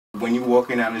When you're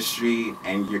walking down the street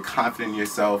and you're confident in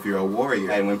yourself, you're a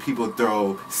warrior. And when people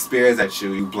throw spears at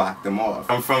you, you block them off.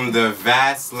 I'm from the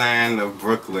vast land of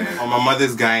Brooklyn. My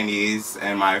mother's Guyanese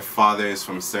and my father is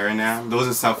from Suriname. Those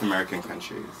are South American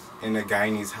countries. In a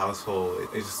Guyanese household,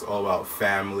 it's just all about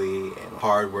family and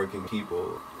hardworking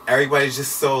people. Everybody's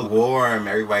just so warm,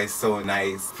 everybody's so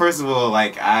nice. First of all,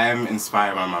 like, I'm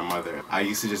inspired by my mother. I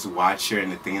used to just watch her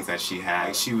and the things that she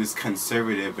had. She was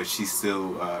conservative, but she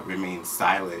still remained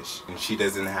stylish. And she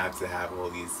doesn't have to have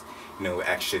all these, you know,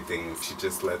 extra things. She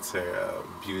just lets her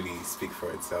beauty speak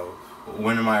for itself.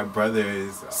 One of my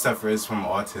brothers suffers from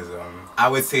autism. I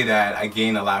would say that I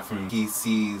gain a lot from him. He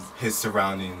sees his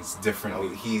surroundings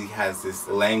differently. He has this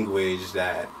language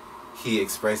that he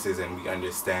expresses and we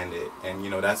understand it. And,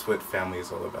 you know, that's what family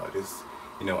is all about, is,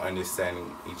 you know,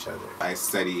 understanding each other. I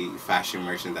study fashion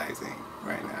merchandising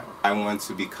right now. I want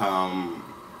to become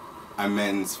a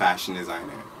men's fashion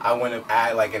designer. I want to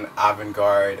add like an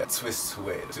avant-garde twist to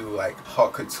it, do like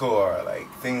haute couture,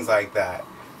 like things like that.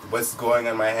 What's going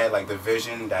on in my head, like the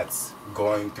vision that's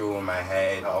going through in my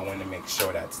head, I want to make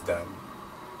sure that's done.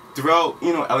 Throughout,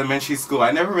 you know, elementary school,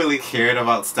 I never really cared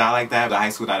about style like that. The high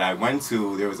school that I went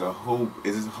to, there was a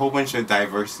whole bunch of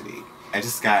diversity. I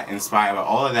just got inspired by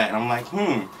all of that, and I'm like,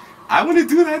 I want to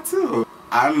do that too.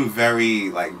 I'm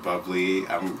very, like, bubbly.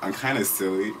 I'm kind of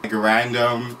silly, like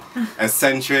random,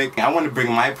 eccentric. I want to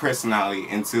bring my personality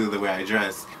into the way I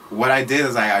dress. What I did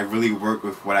is I really worked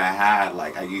with what I had.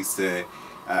 Like, I used to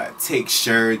take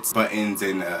shirts, buttons,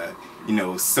 and you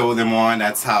know, sew them on.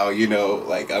 That's how, you know,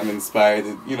 like, I'm inspired.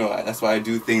 You know, that's why I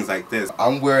do things like this.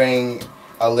 I'm wearing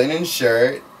a linen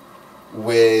shirt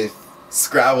with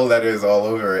Scrabble letters all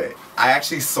over it. I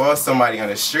actually saw somebody on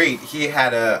the street. He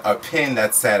had a pin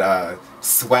that said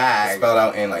swag spelled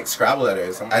out in like Scrabble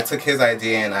letters. I took his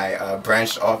idea and I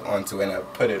branched off onto it and I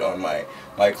put it on my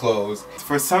clothes.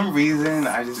 For some reason,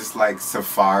 I just like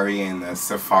safari and the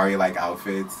safari-like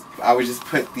outfits. I would just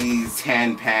put these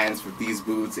tan pants with these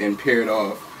boots and pair it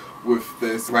off with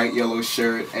this bright yellow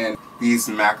shirt and these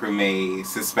macrame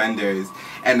suspenders.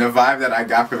 And the vibe that I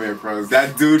got from it was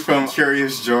that dude from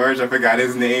Curious George, I forgot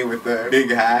his name, with the big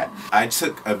hat. I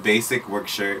took a basic work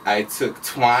shirt. I took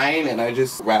twine and I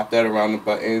just wrapped that around the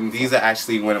button. These are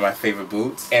actually one of my favorite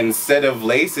boots. And instead of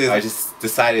laces, I just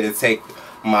decided to take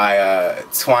my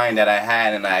twine that I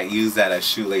had and I used that as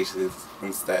shoelaces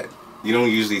instead. You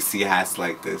don't usually see hats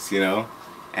like this, you know?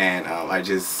 And I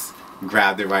just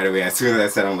grabbed it right away. As soon as I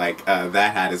said, I'm like,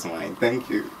 that hat is mine. Thank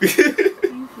you.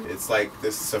 It's like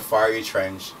this safari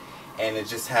trench, and it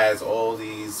just has all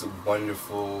these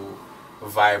wonderful,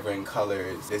 vibrant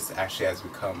colors. This actually has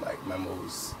become like my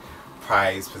most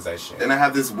prized possession. And I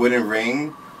have this wooden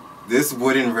ring. This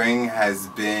wooden ring has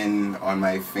been on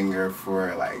my finger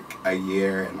for like a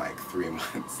year and like 3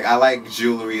 months. I like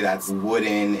jewelry that's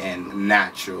wooden and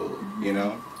natural, you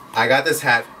know? I got this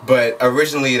hat, but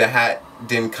originally the hat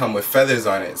didn't come with feathers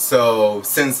on it. So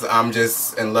since I'm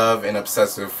just in love and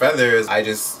obsessed with feathers, I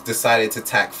just decided to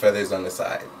tack feathers on the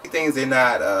side. Things they're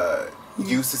not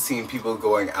used to seeing people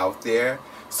going out there.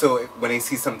 So when they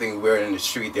see something weird in the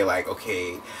street, they're like,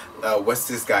 okay, what's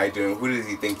this guy doing? Who does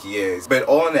he think he is? But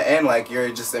all in the end, like, you're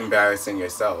just embarrassing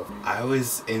yourself. I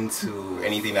was into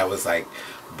anything that was like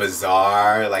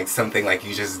bizarre, like something like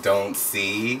you just don't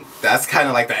see. That's kind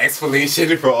of like the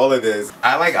explanation for all of this.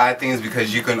 I like odd things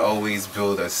because you can always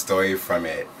build a story from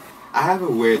it. I have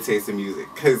a weird taste in music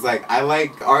because, like, I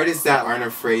like artists that aren't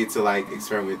afraid to like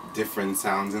experiment with different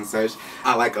sounds and such.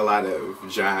 I like a lot of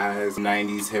jazz,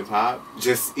 90s hip-hop,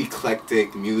 just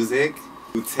eclectic music.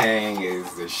 Wu-Tang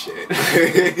is the shit.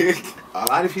 A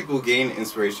lot of people gain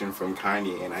inspiration from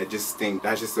Kanye, and I just think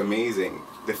that's just amazing.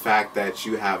 The fact that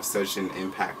you have such an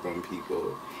impact on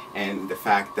people, and the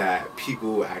fact that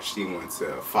people actually want to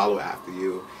follow after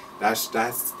you, that's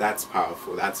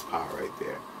powerful. That's power right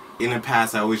there. In the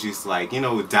past, I always used to, like, you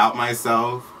know, doubt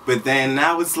myself, but then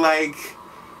now it's like,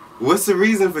 what's the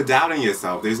reason for doubting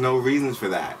yourself? There's no reason for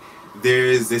that.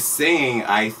 There's this saying,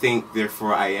 I think,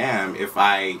 therefore I am. If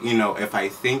I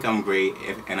think I'm great,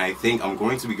 and I think I'm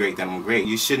going to be great, then I'm great.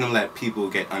 You shouldn't let people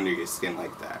get under your skin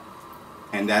like that.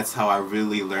 And that's how I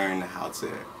really learned how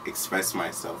to express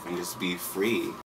myself and just be free.